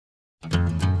Well,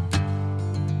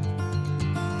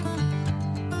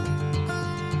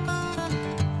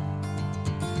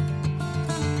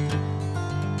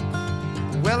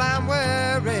 I'm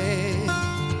worried.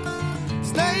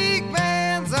 Snake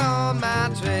man's on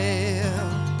my trail.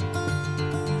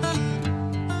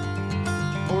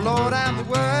 Oh Lord, I'm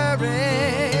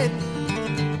worried.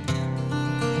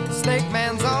 Snake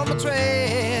man's on the trail.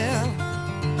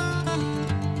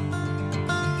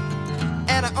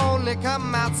 And I only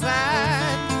come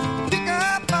outside, pick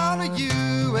up all the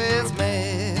U.S.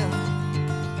 mail.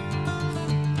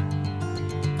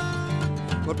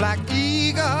 Well, Black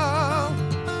Eagle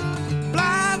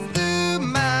flies through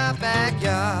my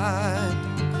backyard.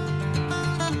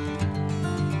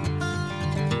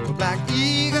 Well, Black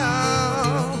Eagle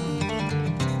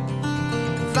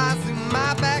flies through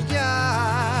my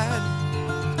backyard.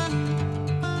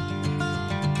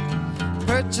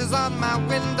 Perches on my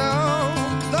window,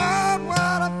 Lord, what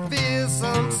I feel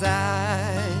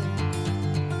inside.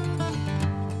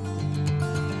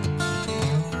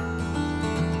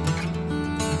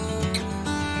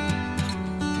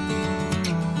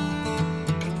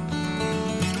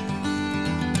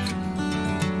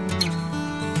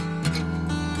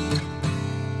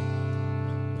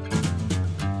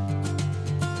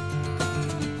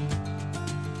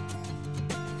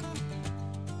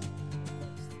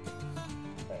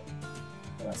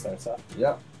 Starts off.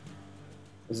 Yeah.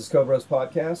 This is Cobros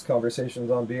Podcast, Conversations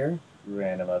on Beer.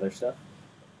 Random other stuff.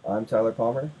 I'm Tyler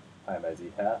Palmer. I'm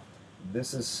Ezzie Half.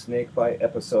 This is Snakebite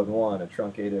Episode 1, a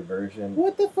truncated version.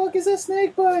 What the fuck is a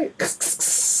snakebite?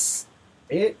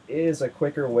 It is a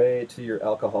quicker way to your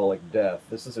alcoholic death.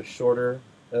 This is a shorter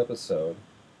episode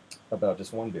about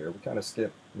just one beer. We kind of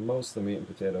skip most of the meat and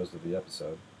potatoes of the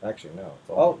episode. Actually, no. It's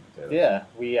all meat and potatoes. Yeah.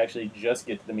 We actually just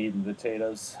get to the meat and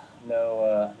potatoes.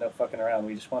 No fucking around.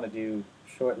 We just want to do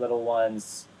short little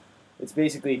ones. It's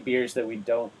basically beers that we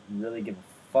don't really give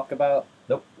a fuck about.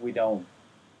 Nope. We don't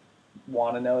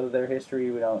want to know their history.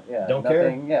 We don't. Yeah. Don't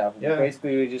nothing, care. Yeah.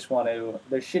 Basically, we just want to.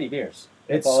 They're shitty beers.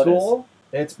 It's school.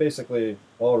 It's basically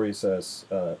all recess,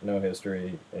 no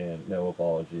history, and no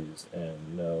apologies,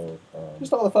 and no...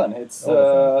 just all the fun. It's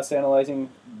us analyzing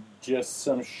just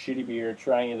some shitty beer,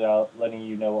 trying it out, letting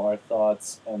you know our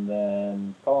thoughts, and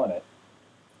then calling it.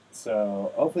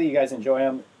 So hopefully you guys enjoy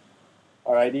them.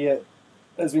 Our idea,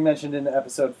 as we mentioned in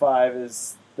episode 5,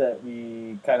 is that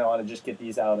we kind of want to just get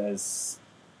these out as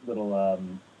little, I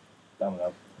don't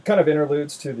know. Kind of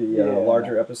interludes to the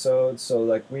larger episodes. So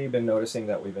like we've been noticing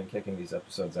that we've been kicking these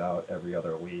episodes out every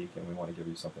other week, and we want to give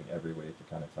you something every week to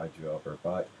kind of tide you over.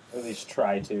 But at least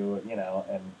try to,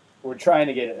 and we're trying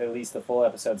to get at least the full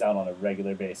episodes out on a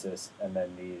regular basis, and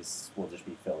then these will just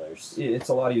be fillers. It's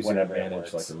a lot easier to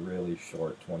manage like a really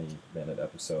short 20-minute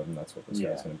episode, and that's what this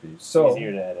guy's going to be. So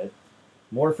easier to edit,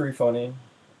 more free funny,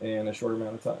 and a short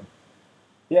amount of time.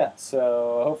 Yeah,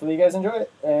 so hopefully you guys enjoy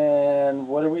it. And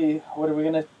what are we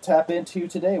gonna tap into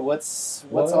today? What's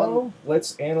on?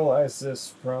 Let's analyze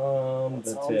this from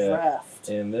the tip. Draft.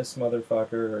 And this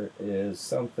motherfucker is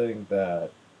something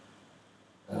that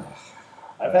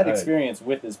I've had experience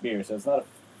with this beer, so it's not a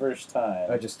first time.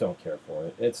 I just don't care for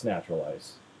it. It's natural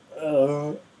ice.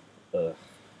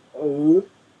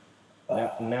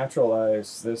 Natural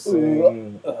ice. This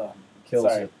thing kills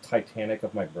the Titanic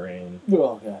of my brain.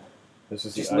 Oh god. This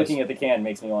is just looking at the can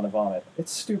makes me want to vomit.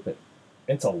 It's stupid.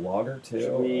 It's a lager too.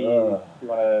 Should we? You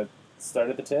want to start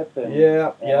at the tip and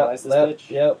analyze this bitch?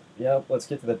 Yep. Let's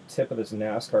get to the tip of this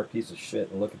NASCAR piece of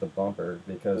shit and look at the bumper,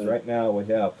 because right now we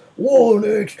have 1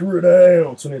 extra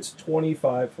ounce, and it's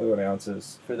 25 fluid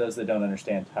ounces. For those that don't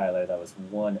understand, Tyler, that was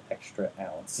 1 extra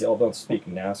ounce. Y'all don't speak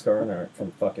NASCAR and aren't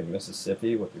from fucking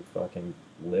Mississippi with your fucking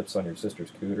lips on your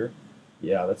sister's cooter.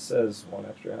 Yeah, that says 1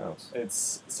 extra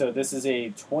ounce. So this is a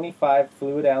 25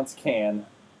 fluid ounce can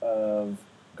of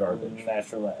garbage.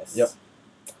 Natural ice. Yep.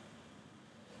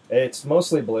 It's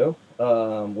mostly blue,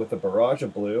 with a barrage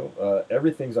of blue.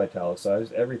 Everything's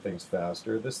italicized. Everything's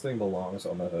faster. This thing belongs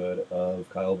on the hood of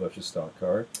Kyle Busch's stock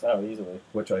car. Oh, easily.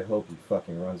 Which I hope he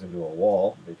fucking runs into a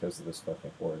wall because of this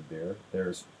fucking horrid beer.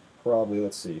 There's probably,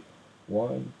 let's see,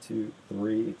 1, 2,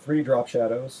 3 drop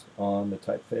shadows on the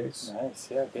typeface. Nice,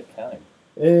 yeah, good counting.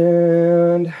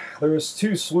 And there's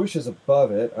 2 swooshes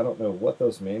above it. I don't know what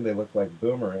those mean. They look like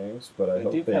boomerangs, but I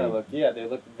hope they kind of look. Yeah, they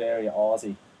look very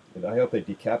Aussie. I hope they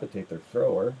decapitate their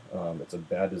thrower. It's a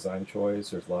bad design choice.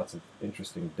 There's lots of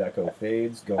interesting deco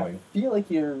fades going. I feel like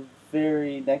you're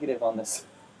very negative on this.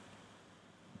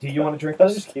 Do you want to drink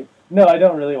this? No, I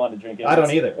don't really want to drink it. I don't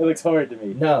either. It looks horrid to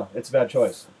me. No, it's a bad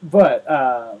choice. But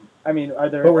I mean, are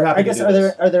there? But we're happy I guess to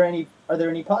do are there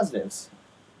any positives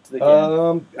to the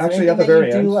can? Actually, at the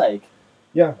very end. Do like?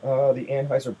 Yeah, the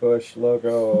Anheuser-Busch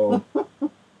logo,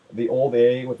 the old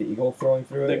A with the eagle throwing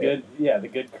through it. The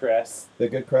good crest. The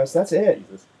good crest. That's it.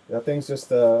 Jesus. That thing's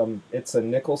just it's a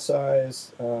nickel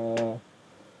size,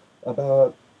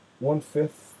 about 1/5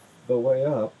 the way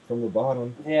up from the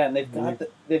bottom. Yeah, and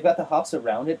they've got the hops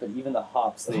around it, but even the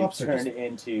hops they've turned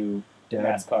into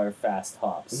NASCAR fast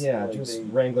hops. Yeah, like just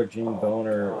Wrangler Gene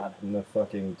Boner God. in the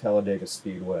fucking Talladega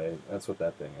Speedway. That's what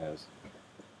that thing is.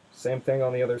 Same thing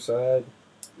on the other side.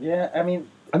 Yeah, I mean,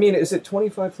 is it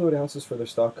 25 fluid ounces for their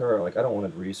stock car? Like, I don't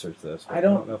want to research this. But I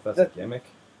don't know if that's a gimmick.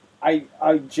 I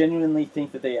genuinely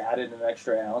think that they added an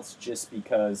extra ounce just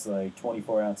because, like,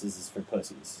 24 ounces is for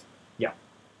pussies. Yeah.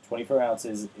 24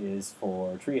 ounces is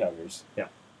for tree huggers. Yeah.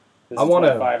 This is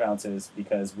 25 ounces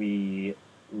because we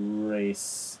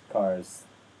race cars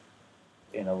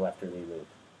in a lefterly loop.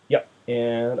 Yep.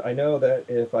 And I know that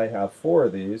if I have 4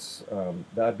 of these,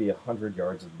 that'd be 100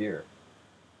 yards of beer.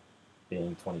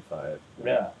 Being 25.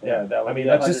 Yeah. That would be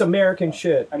that's just American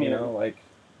shit. I mean,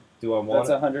 do I want? That's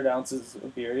 100 ounces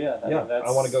of beer. Yeah.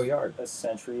 I want to go yard. A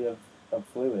century of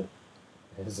fluid.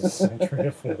 It is a century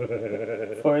of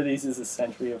fluid. 4 of these is a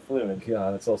century of fluid.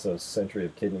 God, it's also a century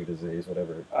of kidney disease,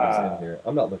 whatever is in here.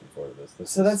 I'm not looking forward to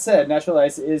this. That said, Natural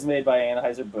Ice is made by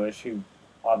Anheuser-Busch, who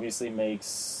obviously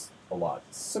makes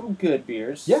some good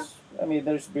beers. Yeah. I mean,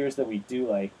 there's beers that we do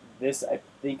like. This, I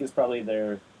think, is probably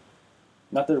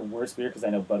not their worst beer, because I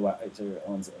know Budweiser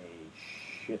owns a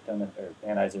shit ton of, or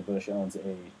Anheuser-Busch owns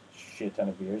a shit ton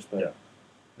of beers, but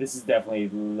this is definitely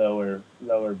lower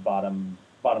bottom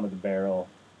of the barrel.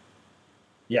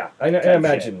 Yeah, I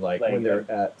imagine like when they're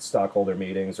at stockholder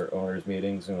meetings or owners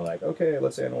meetings and they're like, okay,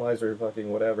 let's analyze our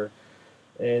fucking whatever.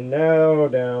 And now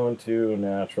down to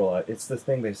Natural Ice. It's the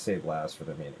thing they save last for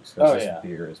the meetings, because this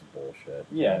beer is bullshit.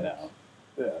 Yeah, no.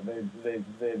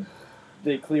 Yeah,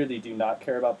 they clearly do not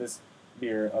care about this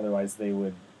beer, otherwise they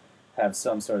would have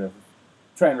some sort of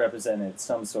try and represent it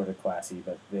some sort of classy,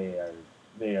 but they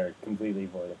are completely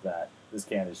void of that. This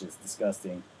can is just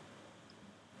disgusting.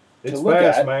 It's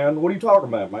fast, man. What are you talking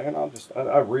about, man?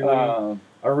 I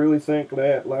really think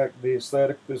that, like, the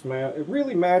aesthetic of this, man, it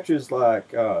really matches,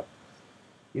 like,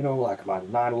 like my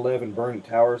 911 burning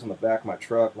towers on the back of my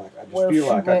truck. Like, I just feel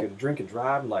like I could drink and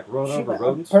drive and, like, run over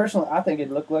rodents. Personally, I think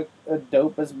it looked like a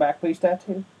dope as a back piece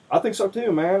tattoo. I think so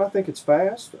too, man. I think it's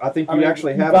fast. I think you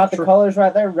actually have. You got the colors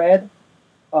right there: red,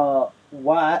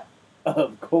 white,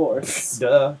 of course,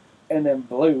 duh, and then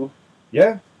blue.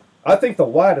 Yeah, I think the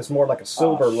white is more like a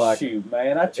silver. Shoot,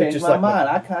 man, I changed my mind.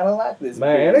 I kind of like this.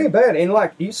 Man, it ain't bad. And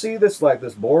like, you see this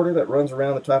border that runs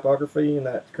around the typography and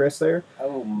that crest there.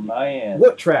 Oh man,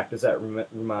 what track does that remind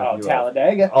you of?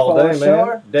 Talladega. All day,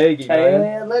 man. Daggy,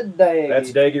 man. Talladega.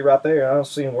 That's Daggy right there. I don't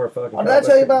see where fucking. Did I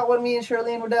tell you about when me and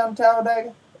Shirlene were down in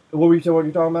Talladega? What are you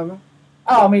talking about, man?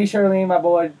 Oh, me, Shirley, and my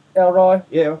boy Elroy.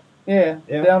 Yeah. Down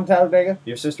in Talladega.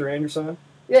 Your sister and your son?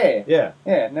 Yeah.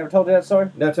 Never told you that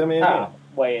story? No, tell me again. Oh,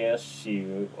 well,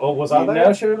 shoot. Oh, was I there? You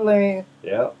know Shirley.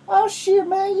 Yeah. Oh, shit,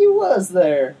 man, you was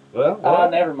there. Well.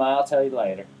 Never mind. I'll tell you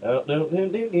later.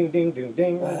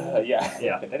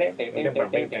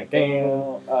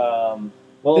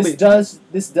 Well,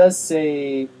 this does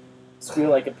say "squeal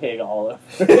like a pig" all over.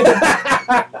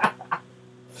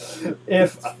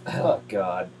 Oh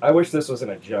God, I wish this was in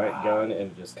a giant gun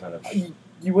and just kind of.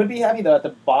 You would be happy though. At the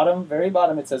bottom, very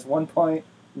bottom, it says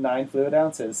 1.9 fluid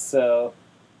ounces. So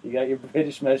you got your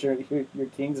British measure, your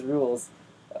King's rules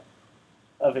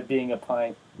of it being a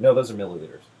pint. No, those are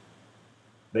milliliters.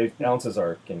 Ounces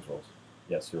are King's rules.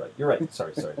 Yes, you're right. You're right.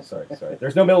 Sorry.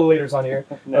 There's no milliliters on here.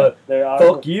 No, there are.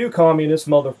 Fuck you, communist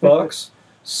motherfucks.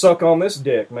 Suck on this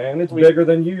dick, man. It's bigger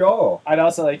than you all. I'd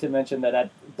also like to mention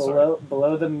that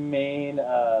below the main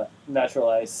Natural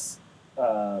Ice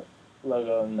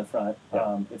logo in the front,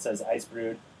 it says Ice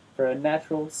Brewed for a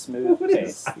natural, smooth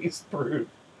taste. Ice Brewed?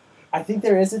 I think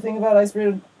there is a thing about Ice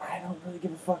Brewed. I don't really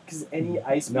give a fuck, because any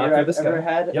ice beer I've ever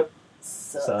had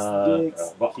sucks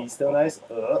dicks. Keystone Ice.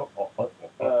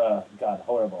 God,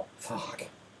 horrible. Fuck.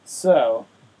 So,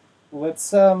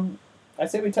 let's I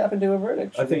say we tap into a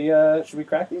verdict. Should we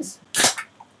crack these?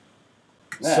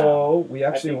 So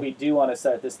I think we do want to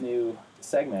start this new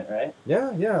segment, right?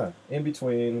 Yeah. In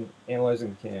between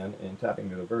analyzing the can and tapping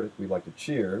into the verdict, we'd like to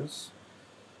cheers.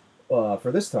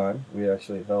 For this time, we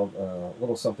actually held a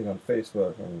little something on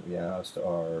Facebook, and we asked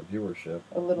our listenership,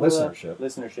 a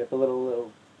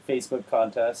little Facebook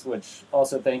contest. Which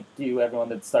also thank you everyone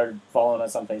that started following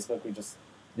us on Facebook. We just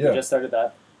started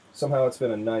that. Somehow it's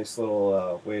been a nice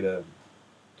little way to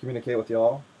communicate with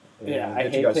y'all. Yeah, I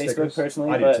hate Facebook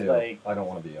personally, but like, I don't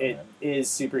want to be on it. It is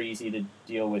super easy to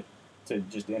deal with, to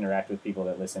just interact with people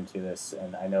that listen to this,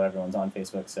 and I know everyone's on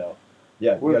Facebook, so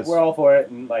Yeah, we're all for it,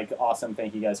 and like awesome.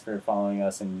 Thank you guys for following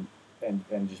us and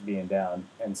just being down.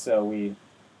 And so we'll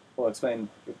explain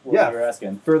what you were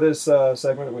asking. For this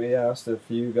segment, we asked if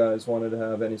you guys wanted to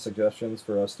have any suggestions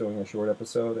for us doing a short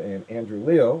episode, and Andrew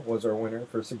Leo was our winner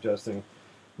for suggesting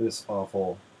this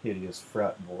awful, hideous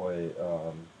frat boy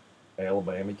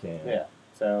Alabama can. Yeah.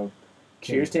 So,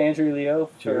 cheers to Andrew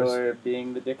Leo for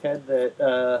being the dickhead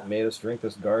that made us drink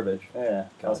this garbage. Yeah.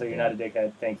 Also, you're not a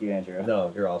dickhead. Thank you, Andrew.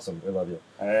 No, you're awesome. We love you.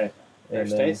 All right.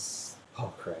 First taste.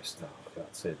 Oh Christ! Oh God,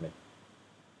 save me.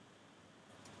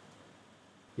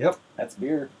 Yep. That's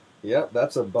beer. Yep,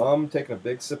 that's a bum taking a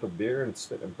big sip of beer and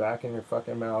spitting it back in your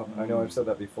fucking mouth. I know I've said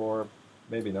that before.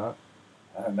 Maybe not.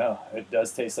 I don't know. It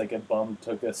does taste like a bum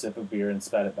took a sip of beer and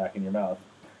spat it back in your mouth.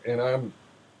 And I'm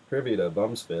privy to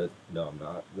bum spit. No, I'm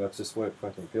not. That's just what it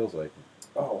fucking feels like.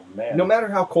 Oh, man. No matter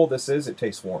how cold this is, it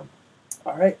tastes warm.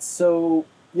 All right, so,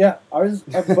 yeah, ours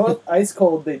are both ice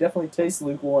cold. They definitely taste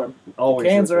lukewarm. Always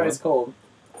Cans lukewarm. are ice cold.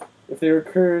 If they were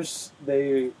Kurs,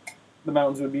 the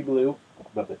mountains would be blue.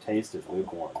 But the taste is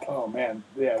lukewarm. Oh, man.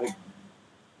 Yeah, the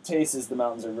taste is the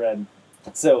mountains are red.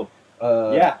 So,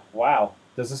 yeah, wow.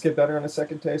 Does this get better on a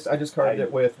second taste? I just carved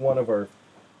it with one of our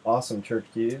awesome church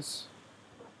keys,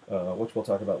 which we'll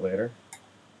talk about later.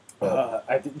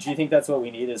 Do you think that's what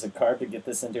we need is a carb to get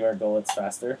this into our gullets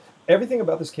faster? Everything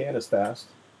about this can is fast.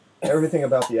 Everything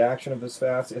about the action of this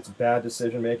fast. It's bad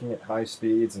decision making at high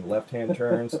speeds and left-hand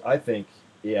turns. I think,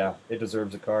 yeah, it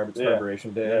deserves a carb. It's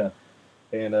Preparation Day. Yeah.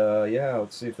 And,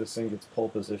 let's see if this thing gets pole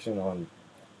position on...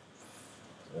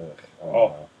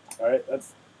 All right,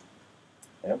 that's...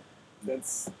 Yep,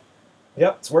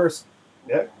 it's worse.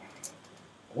 Yep.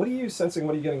 What are you sensing?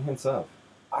 What are you getting hints of?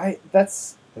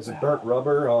 Is it burnt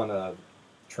rubber on a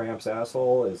tramp's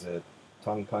asshole? Is it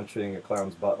tongue punching a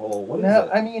clown's butthole? What is it?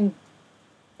 I mean,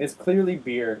 it's clearly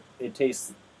beer. It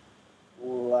tastes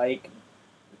like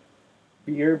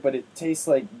beer, but it tastes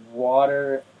like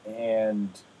water and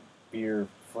beer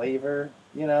flavor,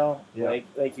 you know? Yeah.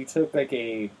 Like you took like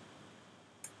a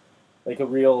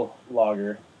real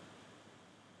lager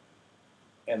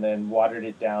and then watered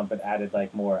it down but added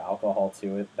like more alcohol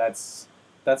to it. That's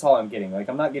all I'm getting. Like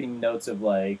I'm not getting notes of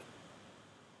like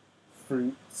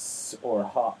fruits or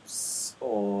hops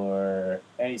or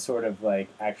any sort of like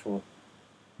actual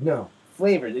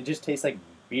flavor. It just tastes like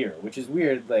beer, which is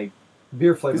weird. Like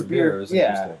beer flavored beer is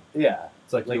interesting. Yeah.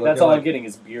 It's like that's all I'm getting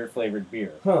is beer flavored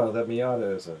beer. That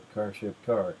Miata is a car-shaped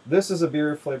car. This is a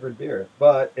beer flavored beer,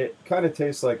 but it kind of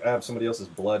tastes like I have somebody else's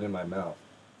blood in my mouth.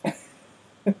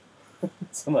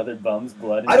 Some other bum's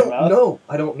blood in your mouth?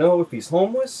 I don't know if he's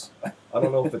homeless. I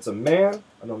don't know if it's a man.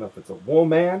 I don't know if it's a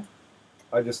woman.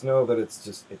 I just know that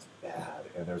it's bad,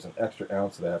 and there's an extra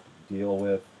ounce that I have to deal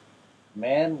with.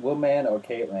 Man, woman, or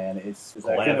Caitlin, it's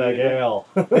Clavigal.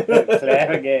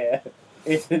 Clavigal.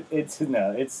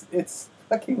 It's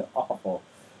fucking awful.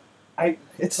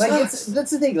 That's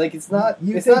the thing. Like it's not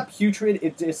putrid.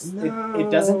 It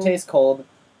doesn't taste cold.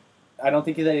 I don't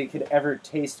think that it could ever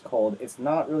taste cold. It's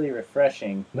not really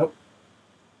refreshing. Nope.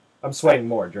 I'm sweating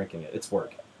more drinking it. It's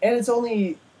work. And it's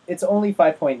only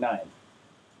 5.9.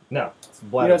 No, it's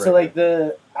bladder breaker. So like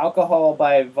the alcohol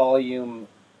by volume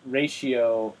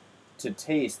ratio to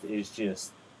taste is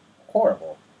just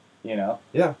horrible. You know?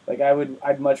 Yeah. Like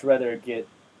I'd much rather get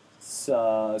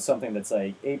something that's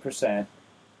like 8%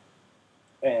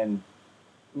 and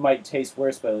might taste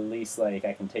worse, but at least like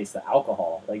I can taste the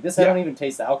alcohol. Like this, I don't even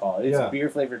taste the alcohol. It's beer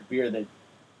flavored beer that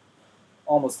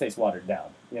almost tastes watered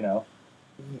down. You know?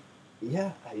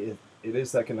 Yeah, it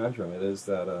is that conundrum. It is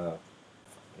that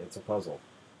it's a puzzle.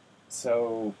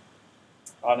 So,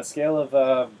 on a scale of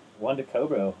 1 to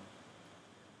Cobro,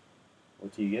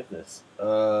 what do you give this?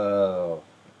 Oh,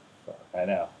 I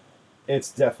know. It's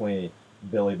definitely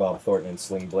Billy Bob Thornton and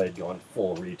Sling Blade going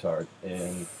full retard.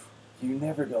 And you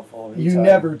never go full retard. You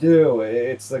never do.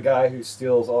 It's the guy who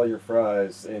steals all your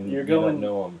fries, and you don't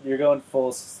know him. You're going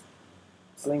full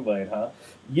Sling Blade, huh?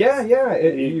 Yeah.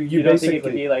 You don't think it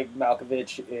could be like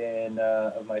Malkovich in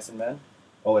Of Mice and Men?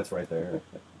 Oh, it's right there.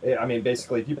 I mean,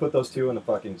 basically, if you put those two in a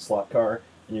fucking slot car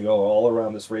and you go all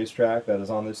around this racetrack that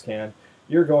is on this can,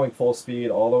 you're going full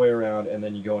speed all the way around, and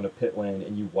then you go into pit lane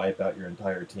and you wipe out your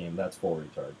entire team. That's full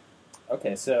retard.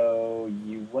 Okay, so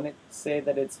you wouldn't say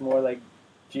that it's more like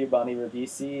Giovanni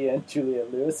Ribisi and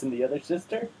Juliette Lewis and the other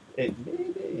sister? It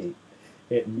may be.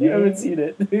 You haven't seen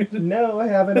it. No, I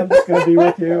haven't. I'm just going to be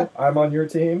with you. I'm on your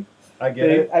team. I get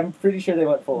it. I'm pretty sure they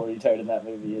went full retard in that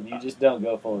movie, and you just don't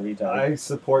go full retard. I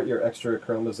support your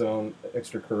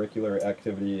extracurricular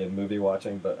activity in movie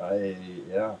watching, but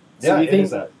So you think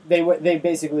is that. They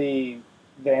basically,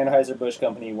 the Anheuser-Busch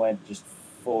company went just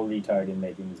full retard in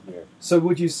making this beer. So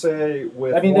would you say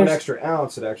with one there's- extra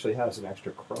ounce, it actually has an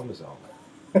extra chromosome?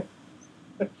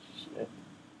 Shit.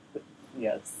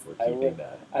 Yes, We're I keeping would.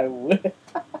 that. I would.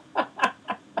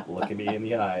 Look at me in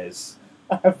the eyes.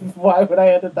 Why would I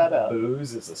edit that out?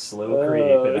 Booze is a slow Oh, creep,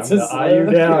 and it's I'm a going to eye you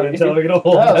slow down creep. until we get a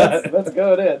hold No, of that. let's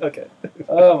go in. Okay.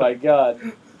 Oh my god.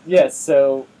 Yes,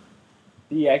 so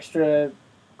the extra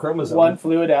Chromosome. 1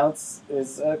 fluid ounce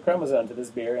is a chromosome to this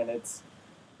beer, and it's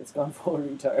gone full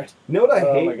retard. You know what I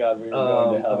Oh hate my god, we were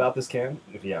going to hell. about this can?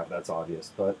 Yeah, that's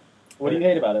obvious, but What do you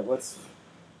hate about it? What's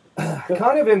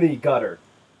kind of in the gutter.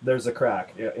 There's a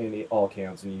crack in all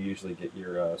cans, and you usually get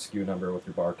your SKU number with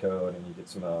your barcode, and you get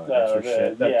some extra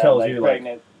shit that tells you like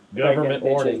government pregnant bitches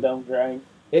warning. don't drink.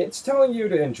 It's telling you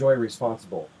to enjoy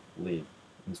responsibly.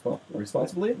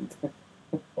 Responsibly?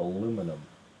 Aluminum.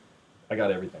 I got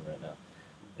everything right now.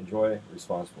 Enjoy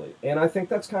responsibly. And I think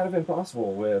that's kind of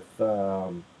impossible with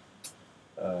about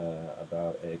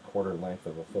a quarter length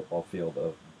of a football field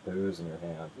of booze in your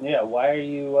hand. Yeah, why are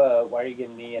you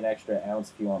giving me an extra ounce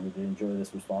if you want me to enjoy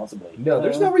this responsibly? No,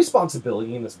 there's no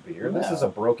responsibility in this beer. This No. is a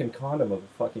broken condom of a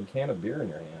fucking can of beer in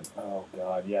your hand. Oh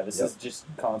god, yeah, this Yep. is just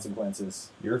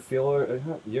consequences. You're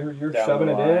Down shoving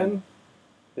the it line. in.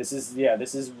 This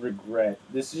is regret.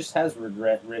 This just has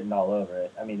regret written all over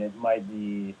it. I mean, it might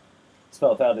be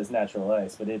spelled out as natural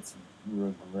ice, but it's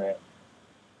regret.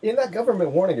 In that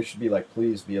government warning, it should be like,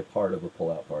 please be a part of a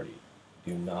pull-out party.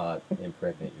 Do not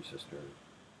impregnate your sister.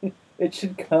 It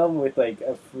should come with like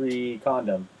a free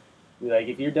condom. Like,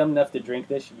 if you're dumb enough to drink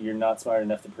this, you're not smart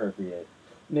enough to procreate.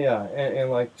 Yeah, and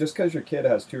like, just because your kid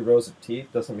has 2 rows of teeth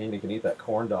doesn't mean he can eat that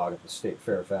corn dog at the state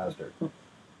fair faster.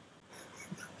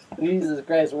 Jesus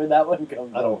Christ, where'd that one come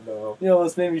from? I don't know. You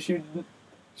almost made me shoot.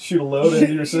 Shoot a load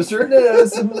into your sister?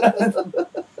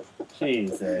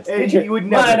 Jesus. And Get he your would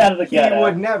mind never. out of the gut.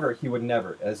 He would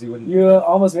never. As he wouldn't. You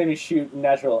almost made me shoot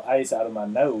natural ice out of my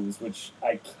nose, which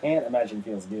I can't imagine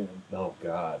feels good. Oh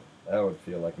God, that would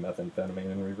feel like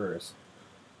methamphetamine in reverse.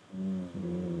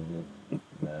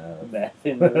 Meth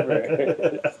in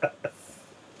reverse.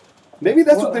 Maybe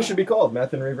that's Well, what this should be called,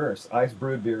 meth in reverse. Ice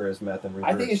brewed beer is meth in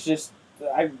reverse. I think it's just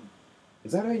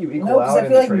Is that how you equal no, out because I in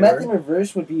feel the like trailer? meth in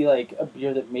reverse would be like a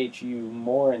beer that made you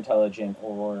more intelligent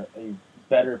or a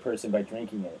better person by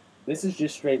drinking it. This is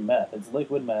just straight meth. It's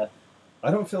liquid meth. I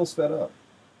don't feel sped up.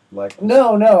 Like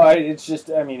No, it's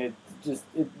just. I mean,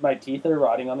 my teeth are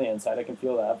rotting on the inside. I can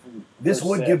feel that. this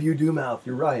would give you dew mouth.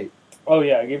 You're right. Oh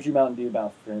yeah, it gives you Mountain Dew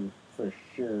mouth for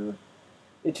sure.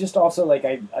 It's just also like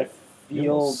I You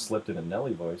feel almost slipped in a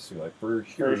Nelly voice. You're like, for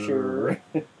sure. for sure.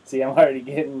 See, I'm already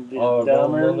getting Oh,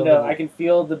 dumber. no. I can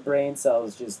feel the brain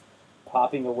cells just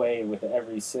popping away with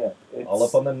every sip. It's, All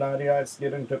up on the 98s,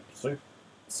 getting tipsy.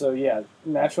 So yeah,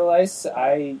 natural ice.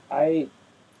 I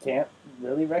can't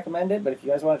really recommend it, but if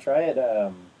you guys want to try it,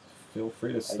 Feel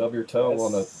free to stub your toe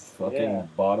on the guess, fucking yeah.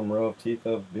 bottom row of teeth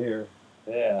of beer.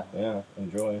 yeah, Yeah,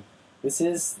 enjoy. this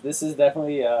is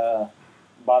definitely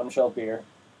bottom shelf beer.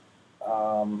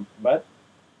 But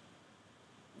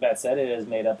that said, it has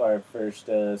made up our first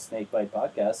Snakebite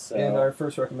podcast. So. And our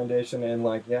first recommendation, and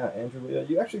like, yeah, Andrew,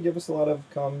 you actually give us a lot of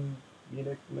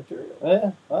comedic material.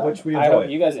 Yeah, well, Which we I hope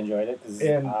enjoyed. you guys enjoyed it because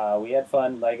And- we had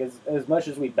fun. Like as much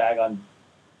as we bag on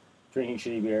drinking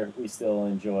shitty beer, we still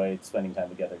enjoy spending time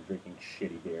together drinking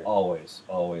shitty beer. Always.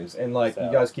 And like, So.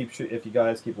 you guys if you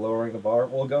guys keep lowering the bar,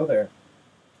 we'll go there,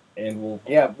 and we'll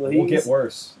Please, get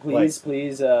worse. Please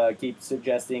keep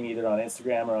suggesting either on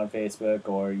Instagram or on Facebook,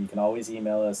 or you can always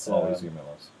email us. Like, always email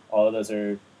us. All of those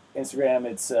are Instagram.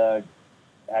 It's at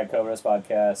Cobros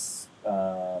Podcasts.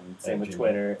 Same At with Gmail.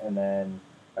 Twitter, and then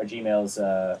our Gmail's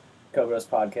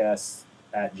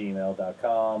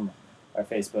cobrospodcasts@gmail.com. Our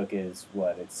Facebook is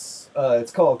what? It's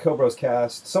called Cobros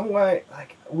Cast. Some way,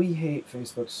 like, we hate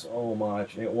Facebook so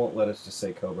much, and it won't let us just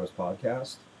say Cobros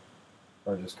Podcast,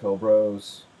 or just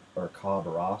Cobros, or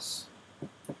Cobros.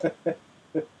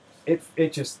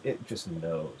 It just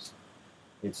knows.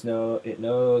 It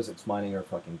knows. It's mining our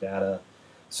fucking data.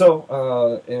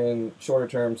 So, in shorter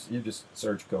terms, you just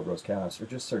search Cobros Cast, or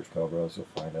just search Cobros. You'll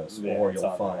find us, Yeah, or it's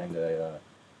you'll on find a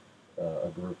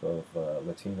group of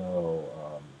Latino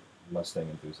Mustang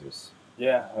enthusiasts.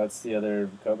 yeah. That's the other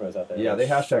Cobros out there. Yeah, they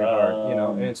hashtag hard, and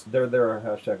Um, they're our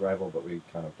hashtag rival, but we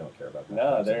kind of don't care about that.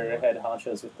 No, they're head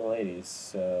honchos with the ladies,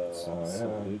 so So, yeah.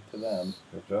 salute to them.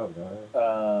 Good job,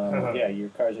 guys. Yeah, your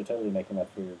cars are totally making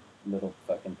up for your little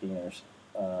fucking peaners.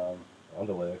 On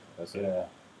delay. That's it. Yeah.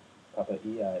 Papa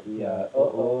E-I, E-I. Yeah.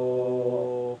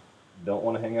 Oh, Don't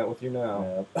want to hang out with you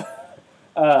now. Nope.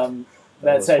 That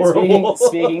That was said, horrible.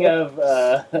 speaking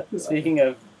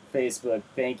of Facebook,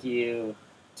 thank you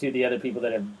to the other people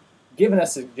that have giving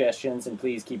us suggestions, and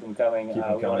please keep them coming. Keep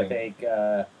 'em we want to coming.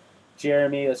 thank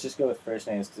Jeremy. Let's just go with first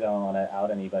names because I don't want to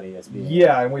out anybody as being.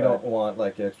 Yeah, and we don't want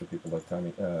like extra people like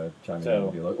chiming in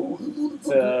and be like,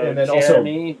 So and then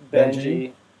Jeremy, also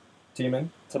Benji,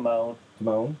 Timon, Timon,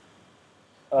 and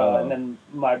and then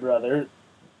my brother.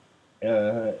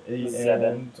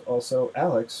 and also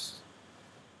Alex.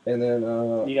 And then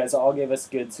You guys all gave us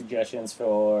good suggestions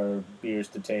for beers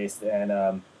to taste,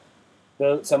 and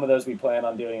some of those we plan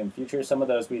on doing in the future. Some of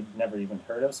those we'd never even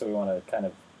heard of, so we want to kind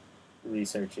of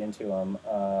research into them.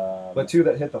 but two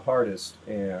that hit the hardest,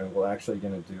 and we're actually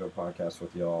going to do a podcast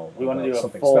with y'all. We want to do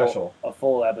something special. special. A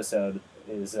full episode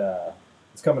is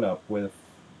It's coming up with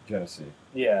Genesee.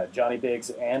 yeah, Johnny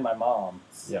Biggs and my mom,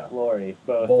 Yeah. Lori,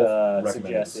 both recommended the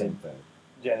suggested same thing.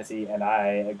 Genesee, and I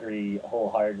agree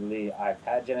wholeheartedly. I've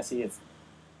had Genesee; it's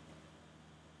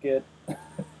good.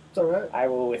 It's all right. I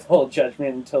will withhold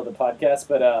judgment until the podcast,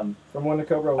 but From one to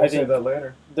Cobra, I we'll say think- that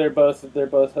later. they're both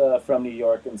from New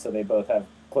York, and so they both have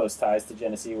close ties to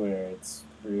Genesee, where it's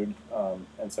brewed,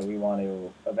 and so we want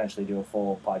to eventually do a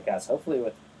full podcast, hopefully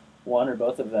with one or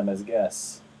both of them as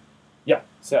guests. Yeah.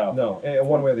 So No, and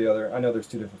one way or the other. I know there's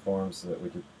two different forums that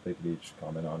they could each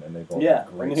comment on, and they both yeah,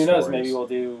 have great and who knows? stories. Maybe we'll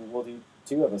do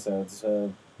 2 episodes.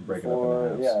 Break it up into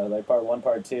halves. Yeah, like part 1,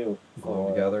 part 2. Glue them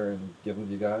together and give them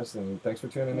to you guys. And thanks for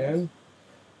tuning in.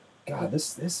 God,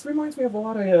 this reminds me of a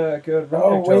lot of good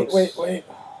redneck jokes. Wait.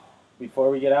 Before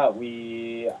we get out,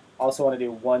 we also want to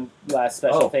do one last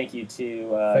special thank you to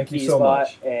Thank you so Keysbot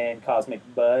much. and Cosmic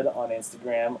Bud on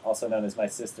Instagram, also known as my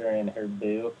sister and her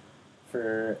boo,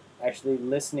 for actually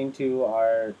listening to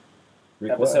our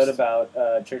Request. episode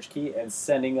about Church Key and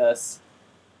sending us.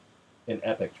 An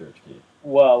epic church key.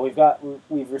 Well,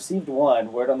 we've received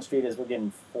 1. Word on the street is we're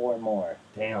getting 4 more.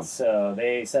 Damn. So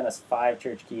they sent us 5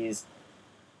 church keys,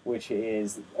 which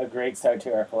is a great start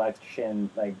to our collection.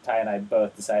 Like Ty and I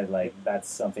both decided like that's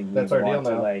something That's we our want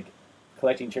deal to now. like.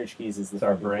 Collecting church keys is the It's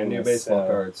our fucking brand new coolest. baseball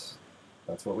So cards.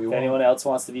 That's what we If want. anyone else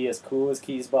wants to be as cool as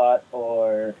Keysbot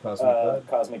or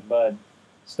Cosmic Bud. Bud,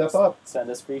 Step up.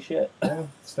 send us free shit. Yeah,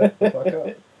 step the fuck up.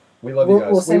 We love you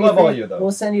guys. We love all you though.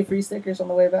 We'll send you free stickers on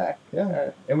the way back.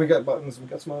 Yeah. And we got buttons. We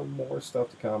got some more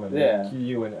stuff to come, and Yeah. we'll cue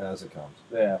you in as it comes.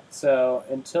 Yeah. So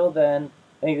until then,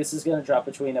 I think this is going to drop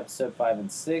between episode 5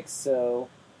 and 6. So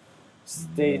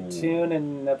stay tuned,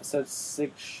 and episode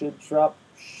 6 should drop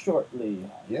shortly.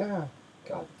 Yeah.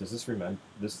 God, does this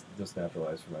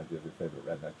naturalize remind you of your favorite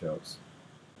redneck jokes?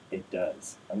 It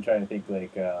does. I'm trying to think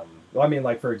like. Well, I mean,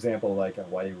 like for example, like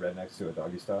why do rednecks do a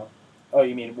doggy style? Oh,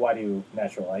 you mean why do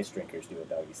natural ice drinkers do a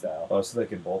doggy style? Oh, so they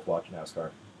can both watch NASCAR.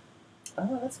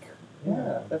 Oh, that's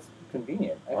yeah, that's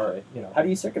convenient. Actually, Or, you know, how do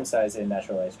you circumcise a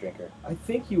natural ice drinker? I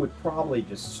think you would probably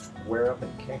just square up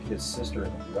and kick his sister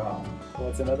in the jaw.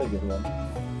 What's another good one?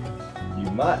 You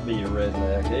might be a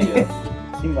redneck,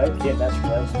 yeah. You might be a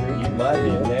natural ice drinker. You might be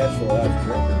a natural ice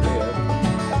drinker, yeah.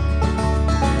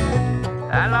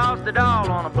 I lost it all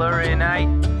on a blurry night.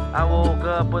 I woke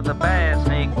up with a bad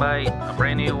snake bite. A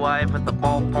brand new wife with a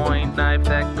ballpoint knife.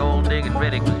 That gold digging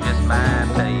Riddick was just my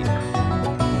type.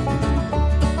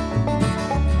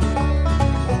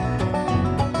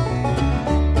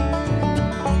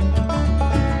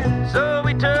 So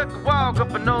we took a walk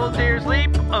up an old deer's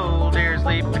leap,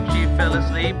 and she fell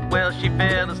asleep. Well, she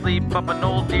fell asleep up an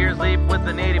old deer's leap with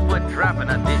an 80-foot drop,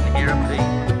 and I didn't hear a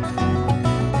peep.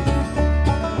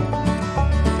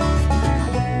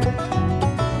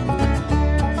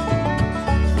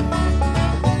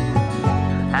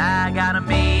 I got a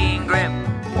mean grip,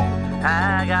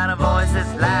 I got a voice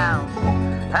that's loud,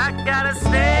 I got a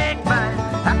snake bite,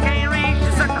 I can't reach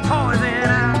to suck the poison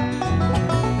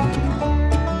out.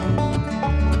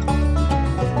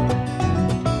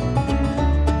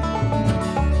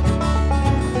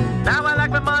 Now I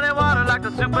like my muddy water like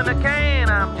the soup in a can.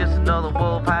 I'm just another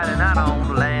wolf hiding out on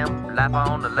the lamb. Life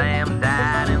on the lamb,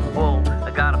 died in wool.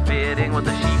 I got a fitting with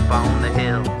the sheep on the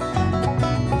hill.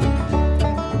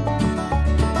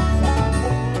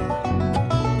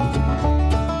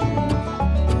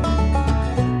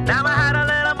 Now I had a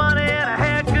little money and I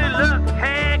had good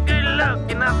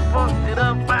luck, and I fucked it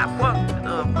up,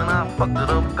 and I fucked it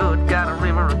up good. Got a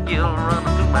river of guilt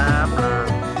running through my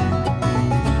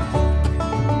blood.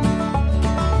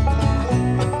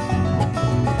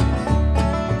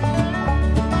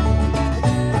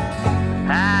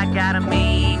 I got a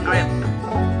mean grip,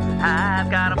 I've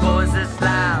got a voice that's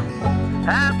loud,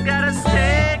 I've got a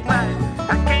snake bite,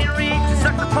 I can't reach to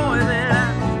suck the poison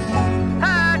out.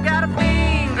 I got a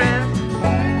mean grip,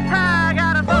 I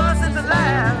got a voice that's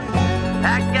loud,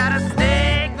 I got a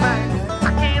snake bite,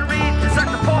 I can't reach to suck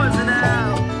the poison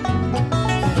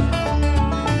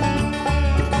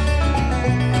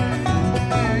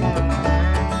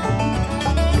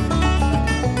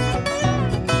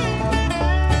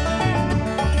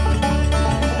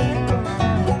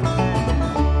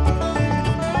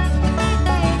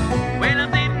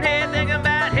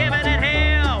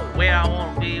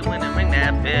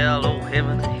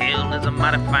a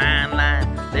mighty fine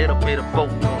line. Little bit of both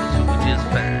gonna suit me just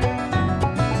fine.